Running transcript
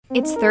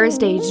It's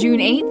Thursday, June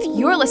 8th.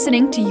 You're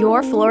listening to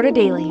Your Florida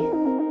Daily.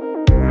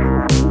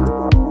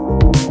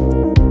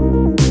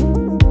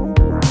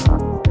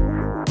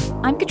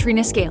 I'm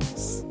Katrina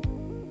Scales.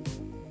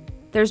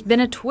 There's been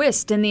a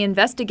twist in the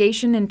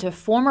investigation into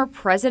former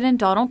President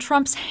Donald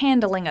Trump's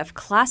handling of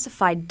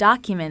classified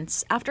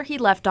documents after he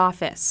left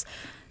office.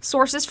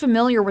 Sources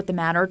familiar with the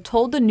matter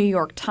told the New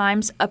York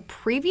Times a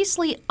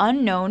previously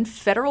unknown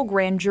federal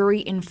grand jury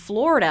in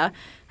Florida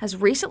has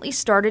recently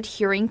started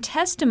hearing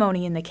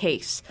testimony in the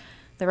case.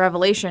 The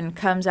revelation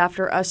comes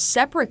after a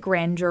separate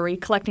grand jury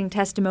collecting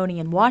testimony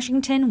in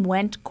Washington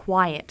went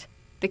quiet.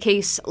 The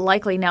case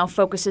likely now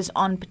focuses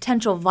on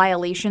potential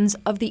violations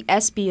of the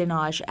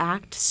Espionage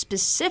Act,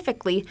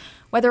 specifically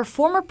whether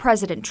former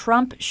President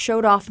Trump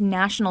showed off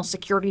national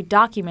security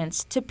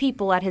documents to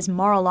people at his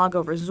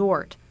Mar-a-Lago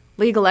resort.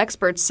 Legal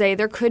experts say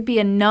there could be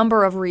a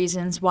number of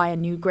reasons why a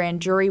new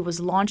grand jury was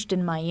launched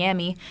in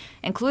Miami,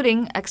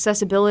 including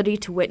accessibility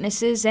to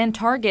witnesses and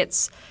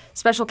targets.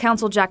 Special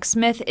counsel Jack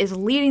Smith is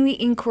leading the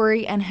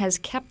inquiry and has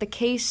kept the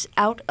case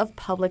out of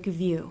public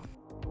view.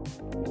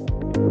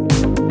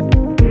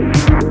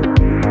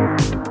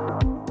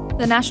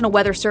 The National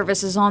Weather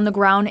Service is on the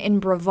ground in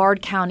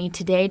Brevard County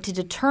today to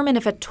determine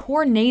if a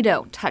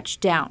tornado touched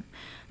down.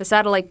 The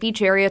Satellite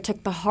Beach area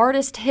took the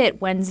hardest hit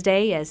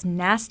Wednesday as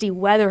nasty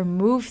weather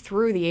moved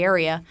through the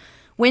area.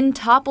 Wind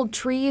toppled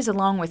trees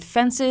along with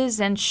fences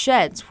and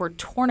sheds were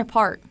torn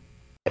apart.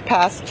 It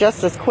passed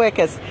just as quick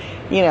as,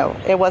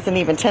 it wasn't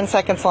even 10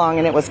 seconds long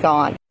and it was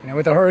gone.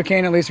 With a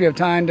hurricane, at least we have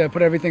time to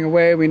put everything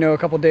away. We know a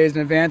couple days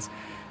in advance.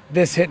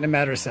 This hit in a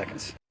matter of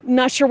seconds.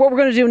 Not sure what we're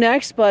going to do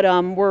next, but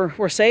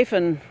we're safe,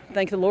 and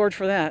thank the Lord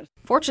for that.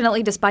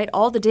 Fortunately, despite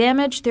all the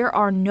damage, there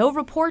are no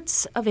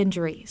reports of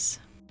injuries.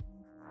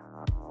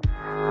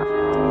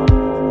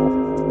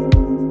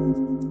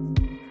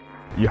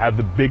 You have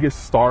the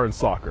biggest star in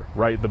soccer,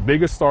 right? The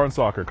biggest star in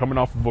soccer coming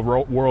off of a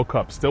World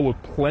Cup, still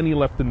with plenty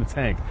left in the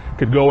tank.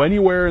 Could go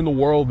anywhere in the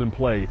world and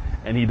play,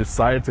 and he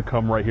decided to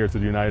come right here to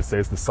the United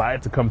States,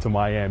 decided to come to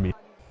Miami.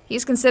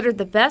 He's considered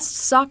the best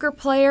soccer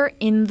player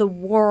in the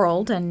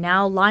world, and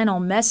now Lionel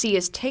Messi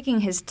is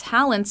taking his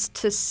talents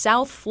to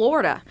South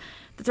Florida.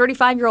 The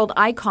 35-year-old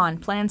icon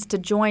plans to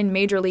join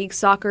Major League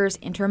Soccer's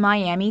Inter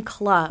Miami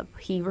club.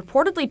 He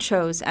reportedly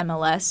chose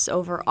MLS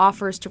over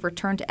offers to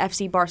return to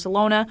FC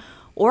Barcelona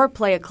or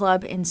play a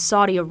club in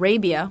Saudi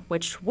Arabia,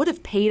 which would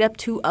have paid up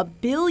to $1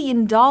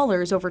 billion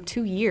over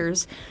 2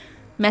 years.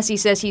 Messi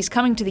says he's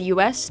coming to the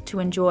U.S. to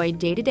enjoy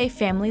day-to-day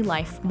family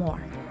life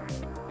more.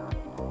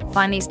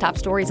 Find these top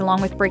stories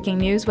along with breaking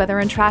news, weather,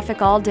 and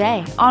traffic all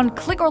day on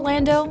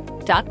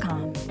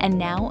clickorlando.com. And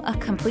now, a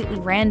completely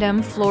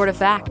random Florida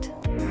fact.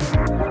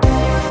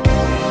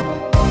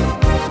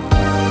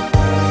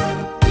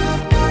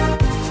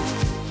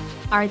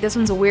 All right, this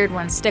one's a weird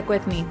one. Stick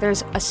with me.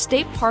 There's a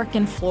state park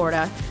in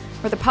Florida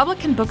where the public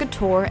can book a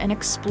tour and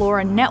explore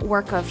a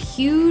network of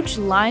huge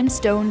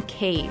limestone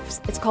caves.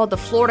 It's called the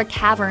Florida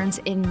Caverns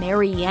in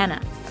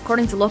Mariana.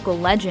 According to local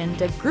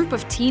legend, a group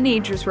of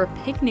teenagers were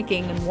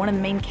picnicking in one of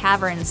the main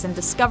caverns and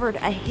discovered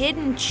a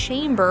hidden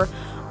chamber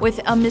with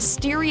a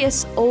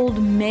mysterious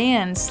old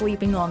man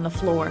sleeping on the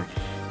floor.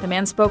 The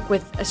man spoke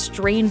with a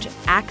strange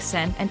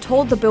accent and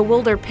told the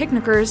bewildered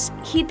picnickers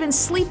he'd been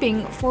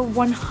sleeping for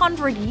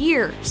 100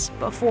 years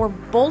before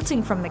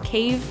bolting from the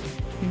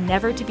cave,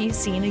 never to be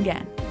seen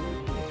again.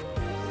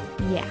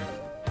 Yeah.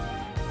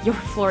 Your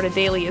Florida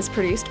Daily is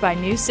produced by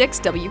News 6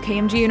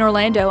 WKMG in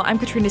Orlando. I'm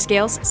Katrina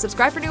Scales.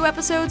 Subscribe for new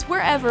episodes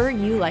wherever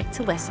you like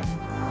to listen.